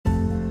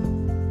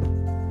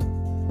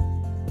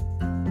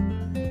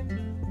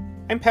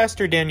I'm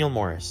Pastor Daniel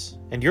Morris,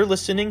 and you're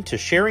listening to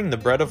Sharing the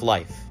Bread of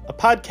Life, a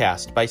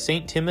podcast by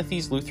St.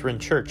 Timothy's Lutheran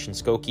Church in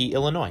Skokie,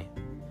 Illinois.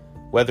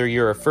 Whether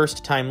you're a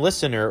first-time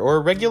listener or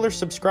a regular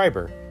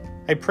subscriber,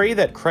 I pray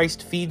that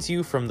Christ feeds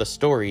you from the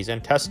stories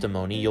and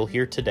testimony you'll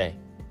hear today.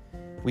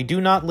 We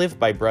do not live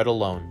by bread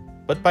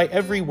alone, but by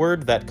every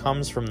word that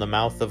comes from the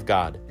mouth of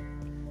God.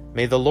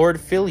 May the Lord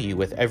fill you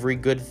with every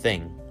good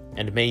thing,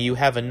 and may you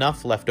have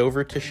enough left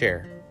over to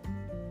share.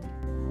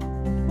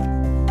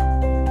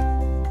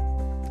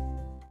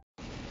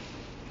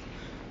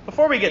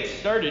 Before we get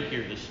started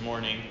here this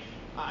morning,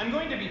 I'm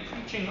going to be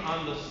preaching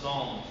on the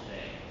Psalm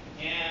today.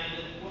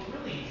 And what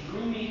really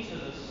drew me to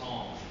the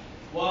Psalm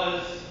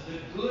was the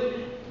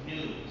good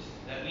news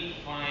that we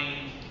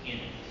find in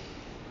it.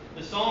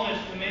 The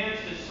psalmist commands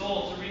his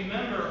soul to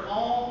remember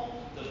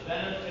all the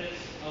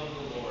benefits of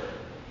the Lord.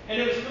 And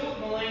it was Philip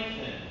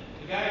Melanchthon,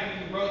 the guy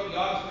who wrote the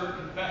Augsburg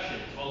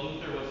Confessions while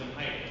Luther was in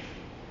hiding,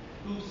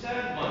 who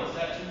said once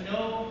that to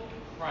know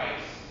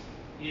Christ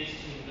is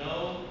to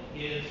know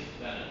his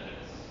benefits.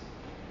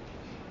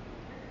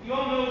 You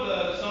all know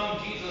the song,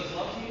 Jesus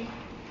Loves Me?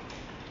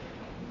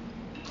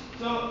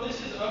 So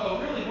this is a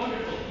really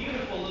wonderful,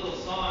 beautiful little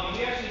song.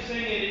 We actually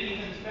sang it at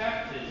Ethan's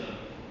baptism.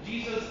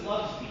 Jesus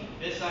loves me,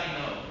 this I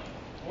know,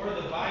 or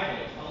the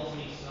Bible tells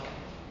me so.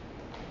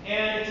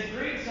 And it's a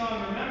great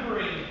song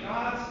remembering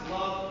God's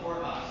love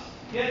for us.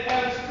 Yet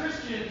as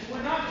Christians,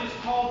 we're not just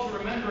called to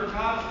remember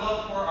God's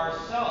love for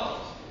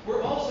ourselves.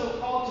 We're also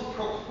called to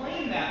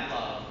proclaim that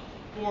love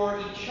for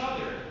each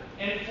other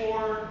and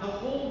for the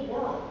whole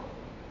world.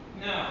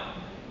 Now,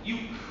 you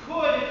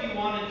could, if you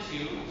wanted to,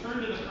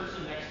 turn to the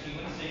person next to you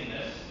and sing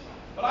this,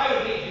 but I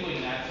would hate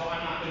doing that, so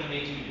I'm not going to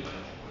make you do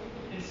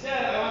it.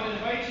 Instead, I want to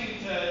invite you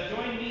to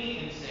join me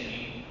in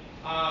singing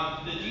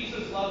the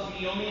Jesus Loves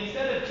Me, only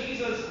instead of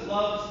Jesus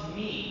Loves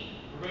Me,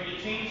 we're going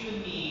to change the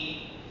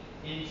me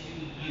into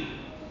you.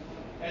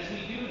 As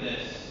we do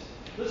this,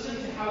 listen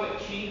to how it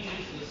changes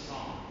the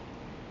song.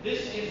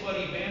 This is what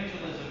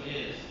evangelism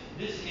is.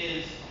 This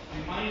is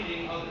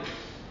reminding others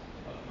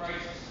of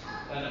Christ's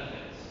benefits,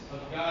 of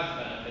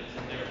God's benefits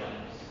in their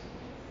lives.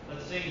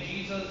 Let's sing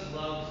Jesus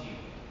Loves You.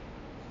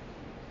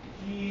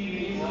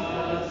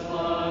 Jesus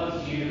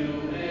loves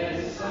you,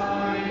 this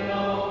I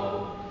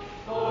know,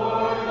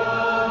 for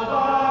the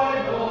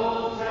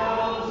Bible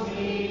tells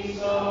me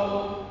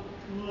so.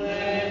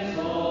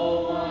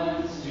 Little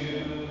ones to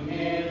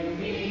him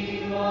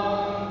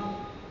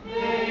belong.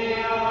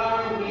 They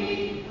are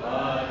weak,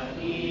 but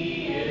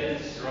he is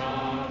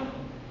strong.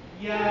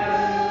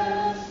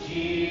 Yes,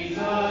 Jesus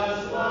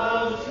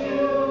loves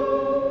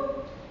you.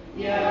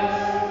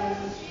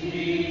 Yes,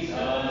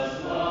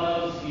 Jesus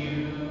loves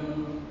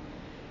you.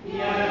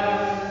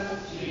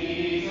 Yes,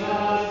 Jesus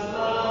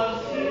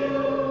loves you.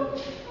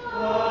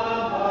 The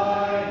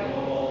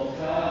Bible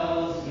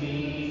tells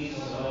me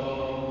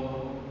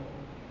so.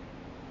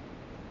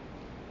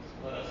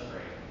 Let us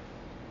pray.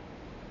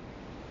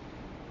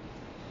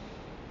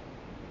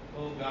 O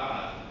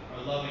God,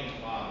 our loving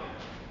Father,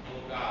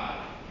 O God,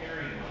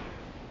 caring Mother,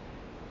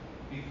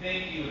 we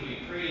thank you and we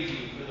praise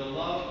you for the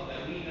love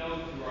that we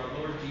know through our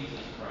Lord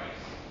Jesus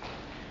Christ.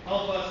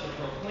 Help us to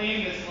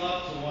proclaim this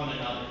love to one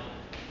another,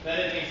 that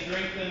it may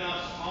strengthen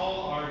us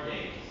all our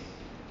days.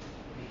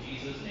 In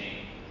Jesus'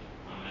 name,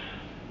 amen.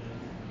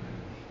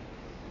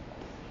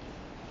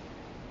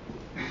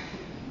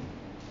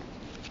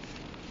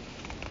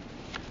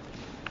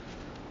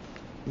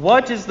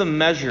 What is the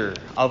measure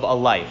of a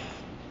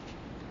life?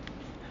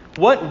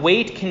 What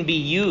weight can be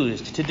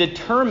used to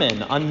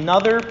determine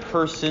another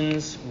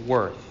person's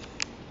worth?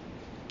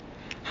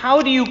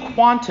 How do you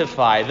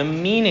quantify the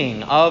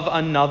meaning of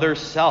another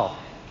self?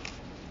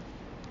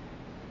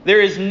 There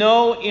is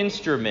no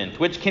instrument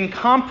which can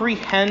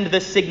comprehend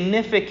the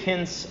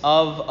significance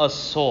of a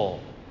soul,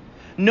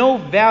 no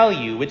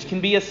value which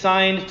can be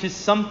assigned to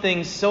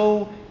something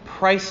so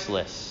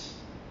priceless.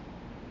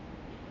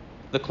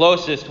 The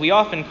closest we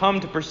often come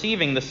to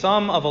perceiving the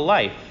sum of a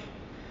life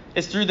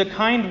is through the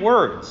kind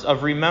words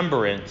of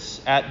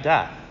remembrance at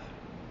death.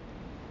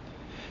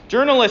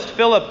 Journalist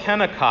Philip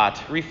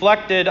Kennicott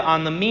reflected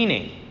on the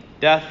meaning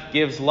death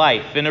gives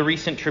life in a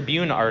recent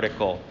Tribune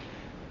article,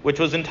 which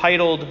was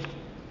entitled,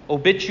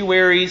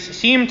 "Obituaries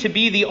Seem to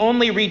be the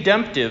Only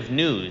Redemptive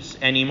News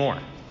Anymore."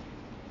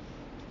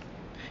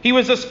 He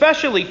was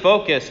especially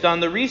focused on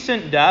the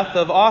recent death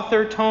of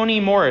author Toni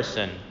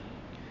Morrison.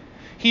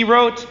 He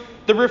wrote,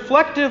 "The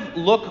reflective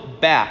look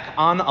back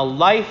on a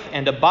life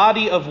and a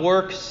body of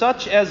work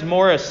such as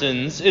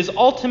Morrison's is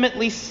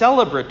ultimately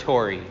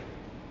celebratory.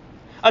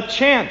 A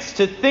chance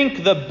to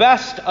think the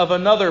best of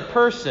another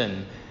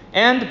person,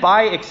 and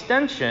by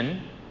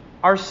extension,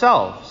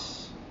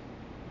 ourselves."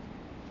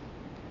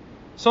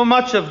 So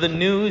much of the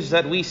news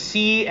that we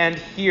see and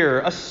hear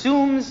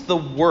assumes the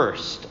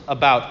worst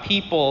about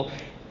people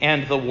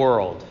and the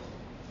world.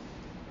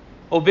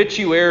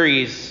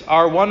 Obituaries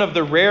are one of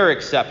the rare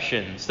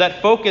exceptions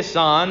that focus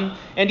on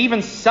and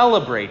even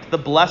celebrate the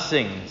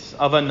blessings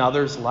of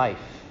another's life.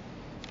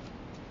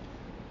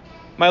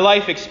 My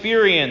life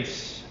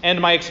experience and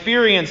my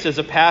experience as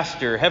a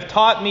pastor have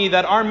taught me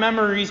that our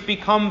memories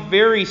become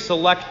very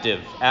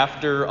selective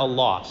after a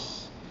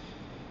loss.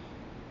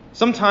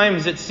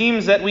 Sometimes it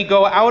seems that we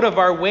go out of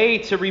our way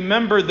to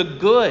remember the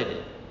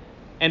good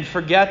and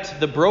forget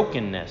the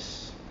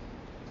brokenness.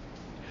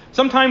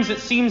 Sometimes it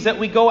seems that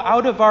we go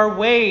out of our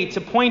way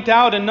to point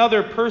out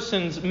another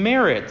person's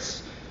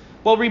merits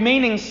while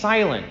remaining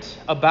silent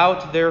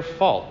about their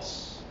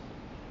faults.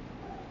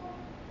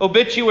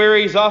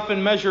 Obituaries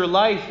often measure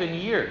life in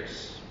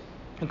years,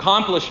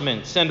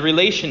 accomplishments, and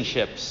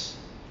relationships.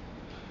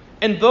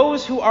 And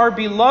those who are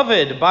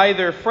beloved by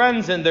their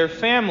friends and their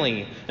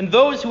family, and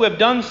those who have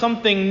done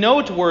something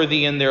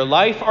noteworthy in their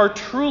life, are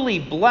truly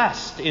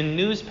blessed in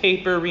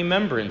newspaper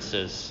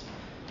remembrances.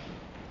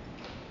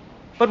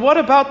 But what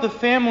about the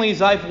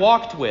families I've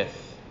walked with?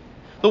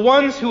 The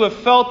ones who have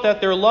felt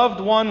that their loved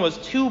one was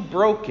too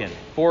broken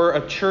for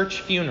a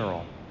church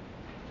funeral?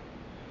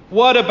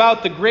 What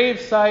about the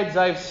gravesides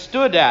I've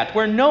stood at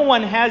where no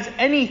one has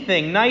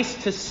anything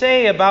nice to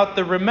say about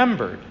the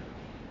remembered,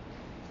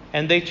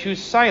 and they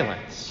choose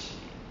silence?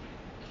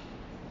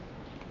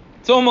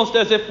 It's almost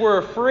as if we're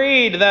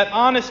afraid that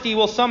honesty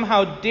will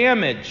somehow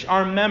damage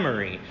our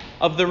memory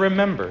of the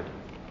remembered.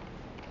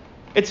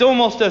 It's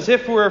almost as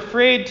if we're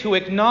afraid to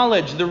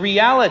acknowledge the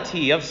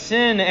reality of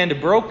sin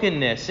and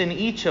brokenness in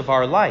each of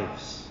our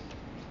lives.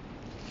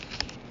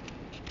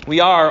 We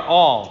are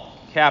all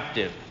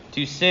captive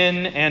to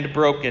sin and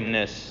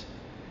brokenness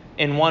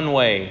in one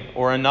way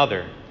or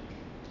another.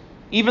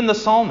 Even the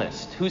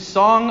psalmist, whose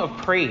song of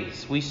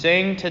praise we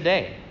sang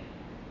today.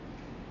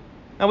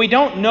 Now, we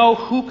don't know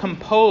who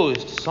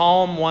composed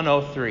Psalm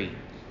 103,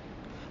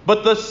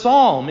 but the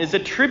psalm is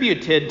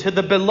attributed to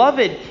the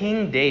beloved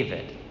King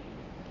David.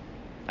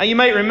 Now, you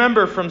might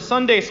remember from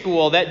Sunday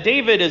school that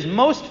David is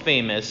most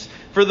famous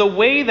for the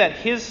way that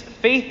his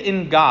faith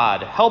in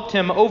God helped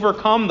him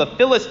overcome the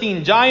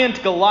Philistine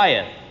giant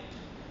Goliath.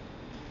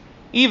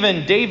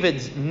 Even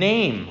David's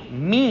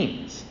name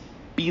means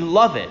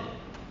beloved.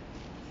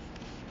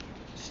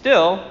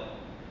 Still,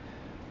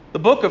 the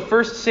book of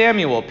 1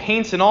 Samuel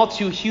paints an all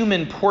too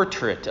human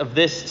portrait of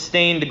this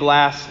stained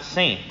glass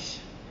saint.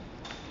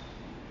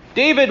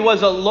 David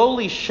was a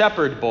lowly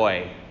shepherd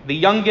boy, the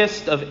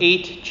youngest of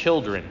 8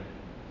 children.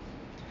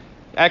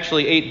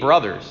 Actually, 8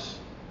 brothers.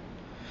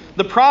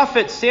 The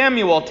prophet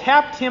Samuel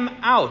tapped him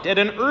out at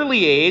an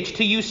early age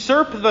to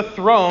usurp the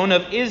throne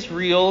of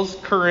Israel's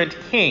current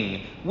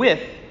king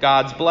with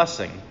God's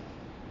blessing.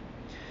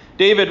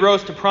 David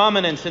rose to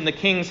prominence in the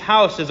king's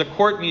house as a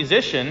court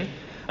musician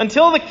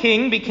until the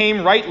king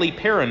became rightly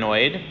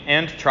paranoid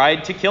and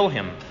tried to kill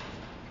him.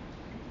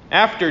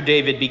 After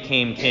David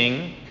became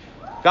king,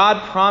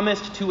 God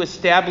promised to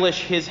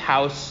establish his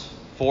house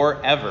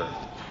forever.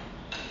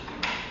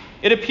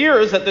 It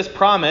appears that this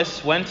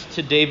promise went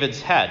to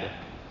David's head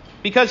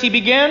because he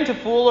began to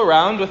fool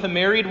around with a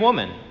married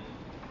woman.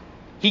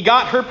 He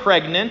got her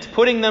pregnant,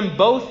 putting them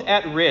both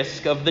at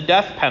risk of the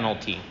death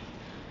penalty.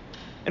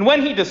 And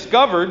when he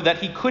discovered that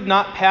he could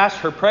not pass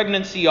her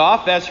pregnancy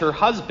off as her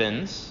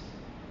husband's,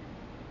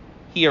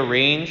 he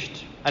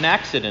arranged an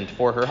accident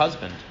for her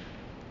husband.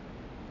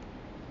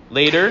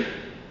 Later,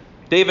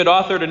 David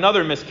authored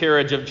another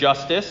miscarriage of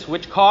justice,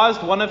 which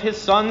caused one of his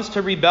sons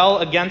to rebel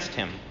against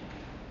him.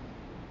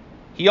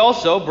 He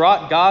also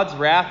brought God's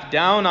wrath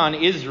down on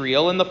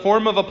Israel in the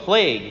form of a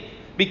plague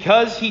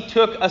because he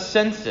took a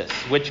census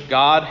which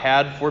God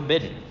had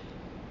forbidden.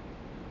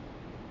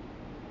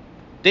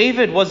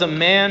 David was a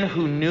man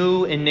who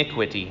knew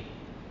iniquity.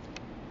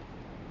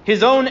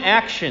 His own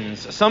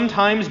actions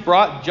sometimes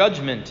brought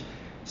judgment,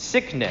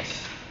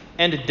 sickness,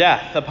 and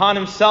death upon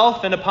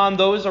himself and upon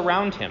those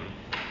around him.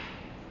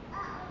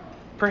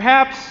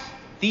 Perhaps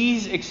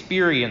these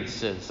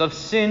experiences of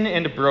sin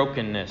and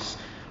brokenness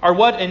are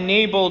what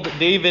enabled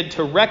David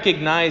to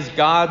recognize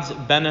God's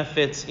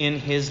benefits in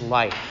his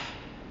life.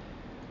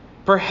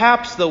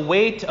 Perhaps the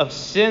weight of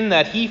sin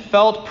that he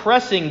felt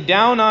pressing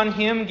down on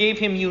him gave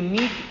him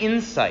unique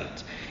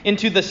insight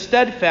into the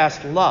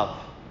steadfast love,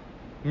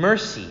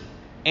 mercy,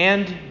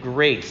 and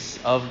grace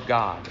of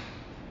God.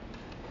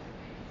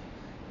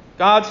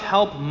 God's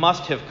help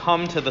must have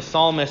come to the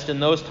psalmist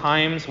in those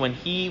times when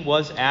he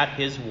was at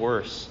his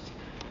worst.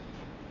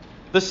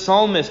 The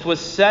psalmist was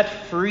set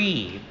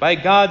free by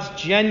God's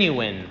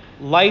genuine,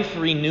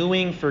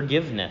 life-renewing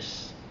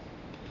forgiveness.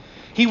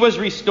 He was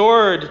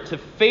restored to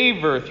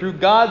favor through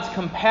God's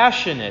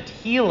compassionate,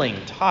 healing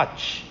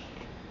touch.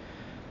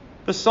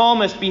 The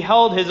psalmist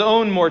beheld his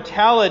own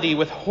mortality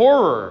with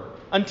horror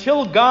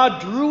until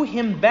God drew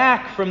him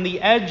back from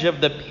the edge of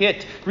the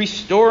pit,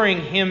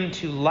 restoring him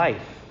to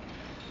life.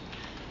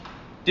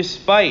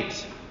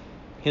 Despite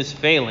his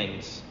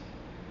failings,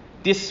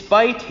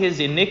 despite his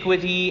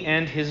iniquity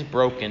and his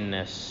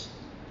brokenness,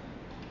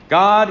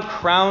 God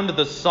crowned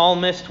the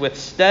psalmist with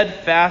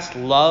steadfast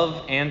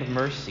love and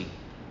mercy.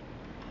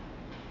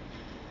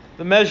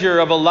 The measure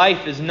of a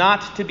life is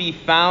not to be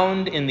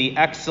found in the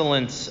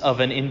excellence of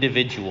an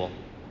individual.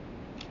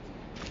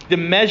 The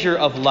measure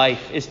of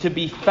life is to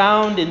be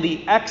found in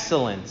the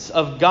excellence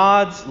of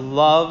God's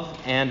love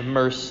and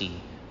mercy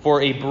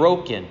for a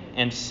broken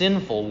and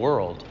sinful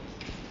world.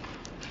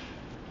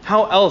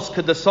 How else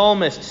could the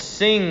psalmist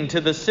sing to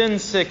the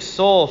sin-sick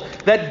soul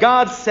that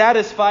God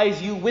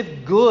satisfies you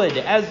with good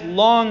as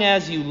long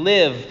as you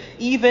live,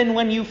 even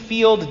when you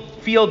feel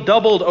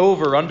doubled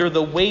over under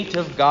the weight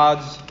of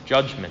God's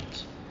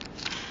judgment?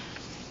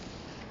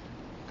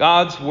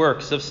 God's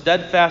works of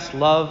steadfast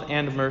love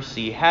and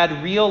mercy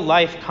had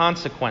real-life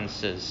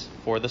consequences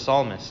for the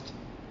psalmist.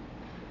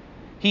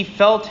 He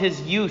felt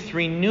his youth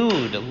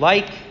renewed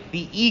like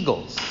the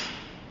eagles.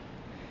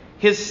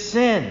 His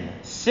sin,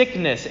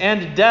 sickness,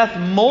 and death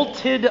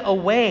molted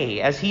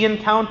away as he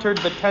encountered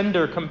the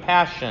tender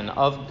compassion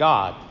of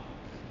God.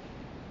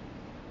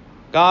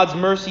 God's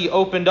mercy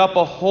opened up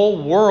a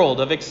whole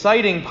world of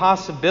exciting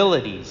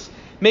possibilities,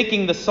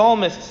 making the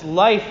psalmist's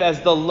life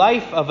as the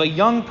life of a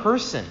young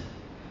person,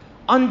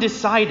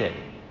 undecided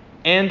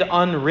and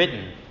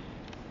unwritten.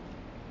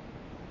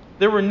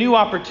 There were new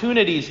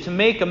opportunities to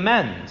make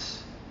amends,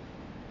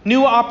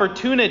 new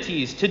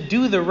opportunities to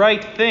do the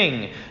right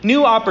thing,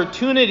 new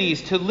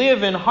opportunities to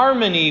live in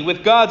harmony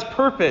with God's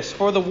purpose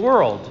for the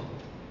world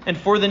and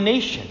for the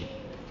nation.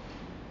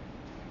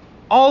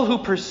 All who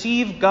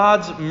perceive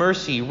God's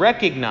mercy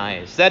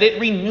recognize that it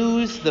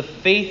renews the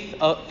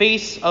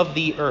face of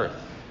the earth.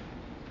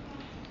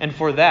 And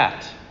for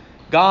that,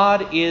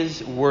 God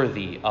is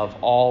worthy of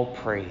all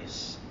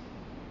praise.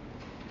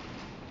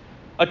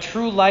 A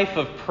true life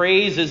of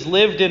praise is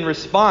lived in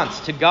response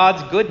to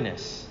God's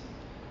goodness.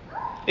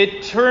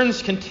 It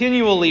turns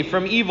continually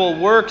from evil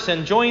works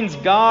and joins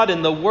God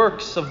in the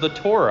works of the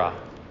Torah.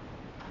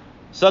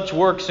 Such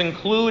works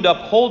include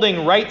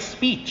upholding right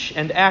speech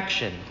and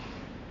action,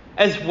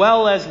 as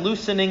well as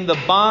loosening the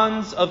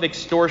bonds of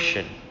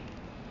extortion.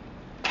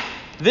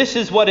 This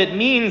is what it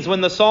means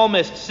when the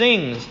psalmist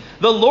sings,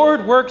 "The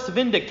Lord works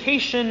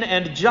vindication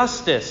and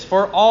justice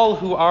for all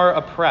who are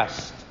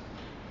oppressed."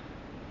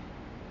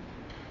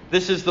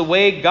 This is the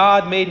way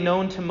God made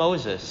known to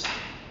Moses.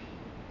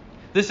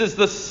 This is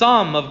the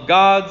sum of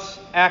God's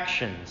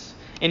actions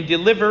in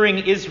delivering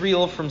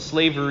Israel from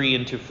slavery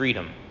into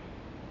freedom.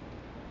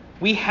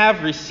 We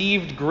have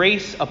received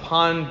grace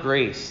upon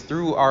grace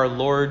through our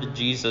Lord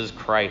Jesus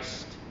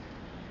Christ.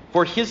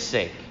 For his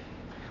sake,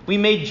 we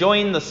may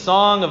join the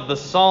song of the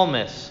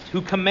psalmist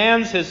who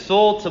commands his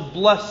soul to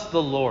bless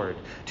the Lord,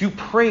 to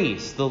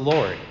praise the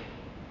Lord.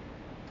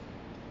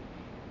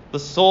 The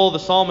soul the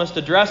psalmist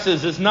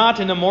addresses is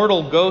not an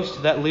immortal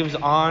ghost that lives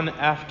on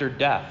after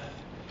death.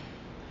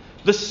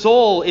 The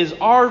soul is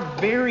our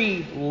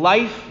very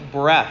life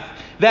breath,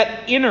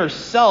 that inner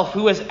self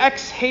who has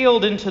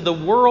exhaled into the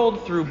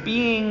world through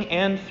being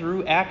and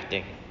through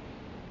acting.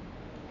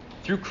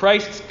 Through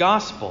Christ's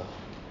gospel,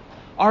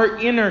 our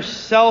inner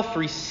self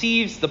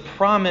receives the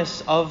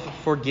promise of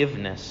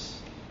forgiveness.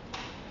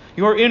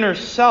 Your inner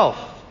self,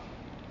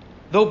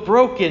 though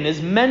broken, is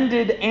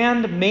mended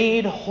and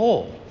made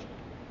whole.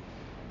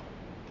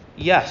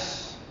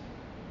 Yes,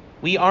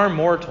 we are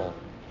mortal.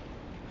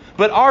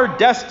 But our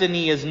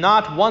destiny is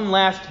not one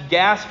last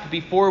gasp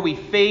before we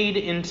fade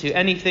into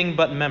anything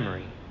but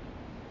memory.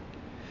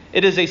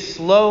 It is a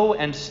slow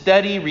and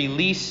steady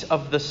release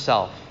of the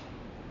self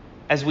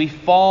as we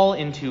fall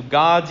into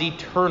God's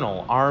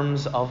eternal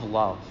arms of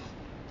love.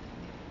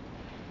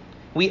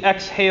 We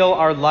exhale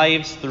our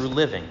lives through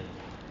living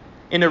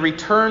in a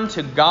return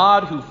to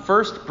God who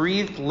first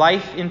breathed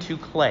life into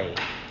clay,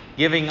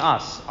 giving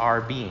us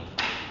our being.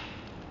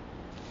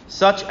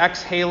 Such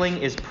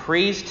exhaling is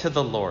praise to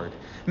the Lord,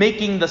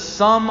 making the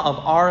sum of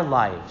our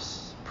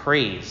lives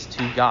praise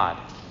to God.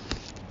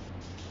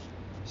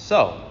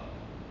 So,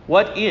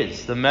 what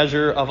is the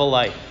measure of a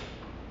life?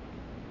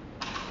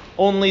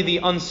 Only the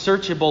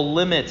unsearchable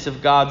limits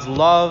of God's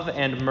love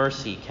and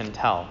mercy can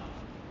tell.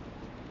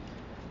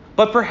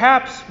 But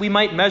perhaps we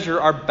might measure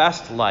our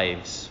best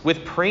lives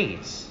with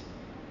praise.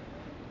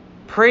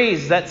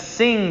 Praise that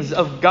sings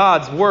of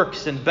God's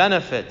works and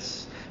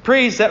benefits.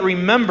 Praise that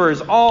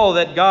remembers all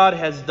that God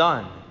has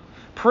done.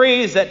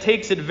 Praise that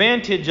takes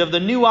advantage of the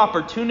new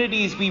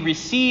opportunities we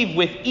receive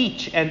with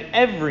each and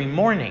every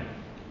morning.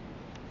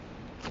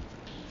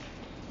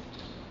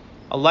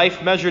 A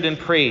life measured in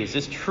praise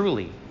is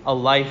truly a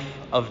life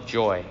of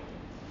joy.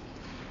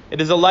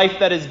 It is a life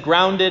that is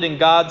grounded in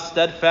God's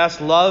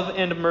steadfast love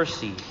and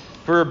mercy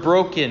for a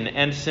broken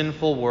and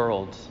sinful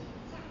world.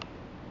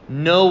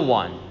 No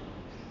one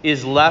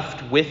is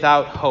left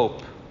without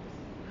hope.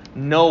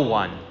 No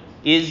one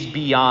is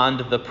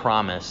beyond the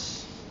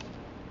promise.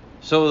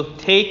 So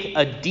take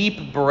a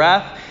deep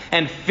breath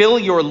and fill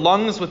your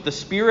lungs with the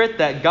Spirit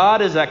that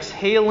God is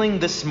exhaling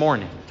this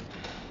morning.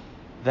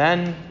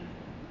 Then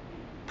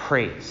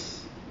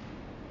praise.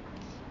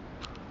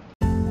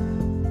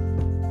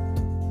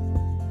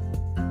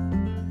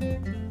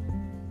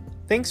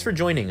 Thanks for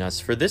joining us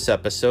for this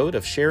episode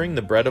of Sharing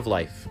the Bread of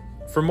Life.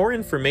 For more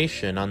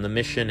information on the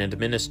mission and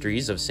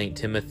ministries of St.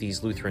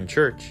 Timothy's Lutheran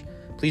Church,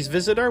 please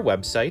visit our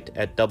website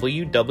at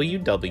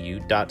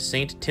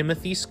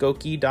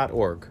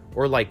www.sttimothyskokie.org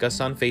or like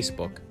us on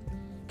Facebook.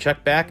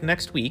 Check back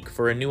next week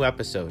for a new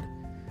episode.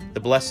 The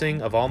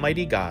blessing of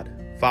Almighty God,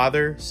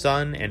 Father,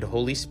 Son, and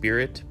Holy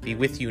Spirit be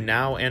with you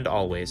now and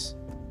always.